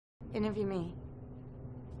Interview me.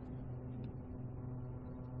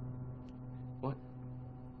 What?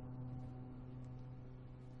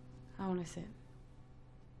 I want to sit.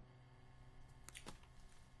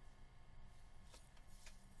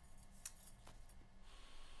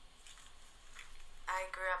 I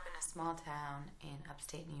grew up in a small town in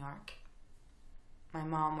upstate New York. My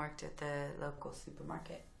mom worked at the local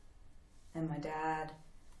supermarket, and my dad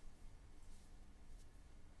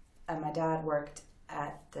worked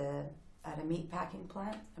at a meat packing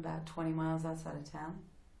plant about 20 miles outside of town.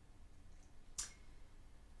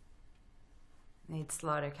 They'd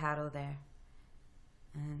slaughter cattle there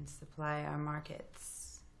and supply our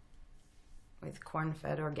markets with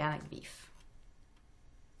corn-fed organic beef.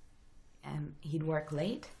 And he'd work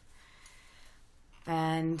late,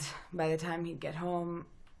 and by the time he'd get home,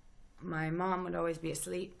 my mom would always be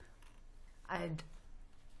asleep. I'd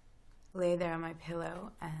lay there on my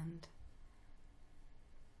pillow and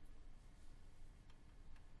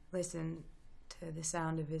listen to the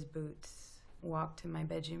sound of his boots walk to my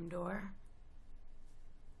bedroom door.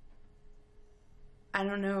 I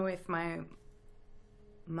don't know if my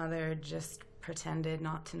mother just pretended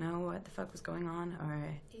not to know what the fuck was going on,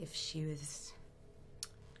 or if she was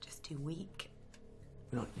just too weak.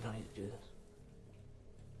 You don't need to do this.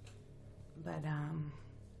 But,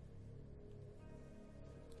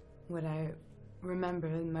 what I remember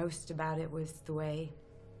most about it was the way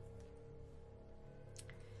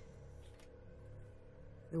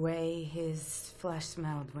his flesh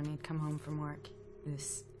smelled when he'd come home from work.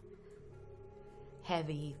 This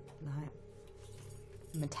heavy, like,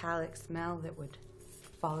 metallic smell that would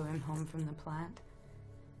follow him home from the plant.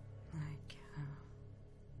 Like,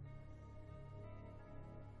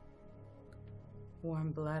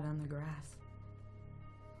 warm blood on the grass.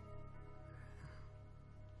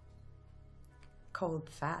 Cold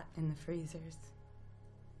fat in the freezers.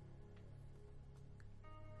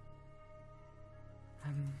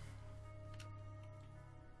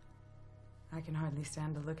 I can hardly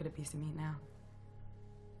stand to look at a piece of meat now.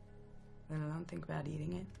 Let alone think about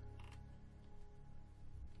eating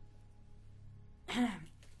it.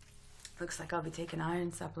 Looks like I'll be taking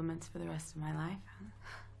iron supplements for the rest of my life.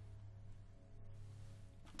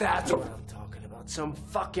 That's what I'm talking about. Some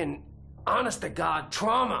fucking honest-to-God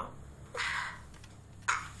trauma.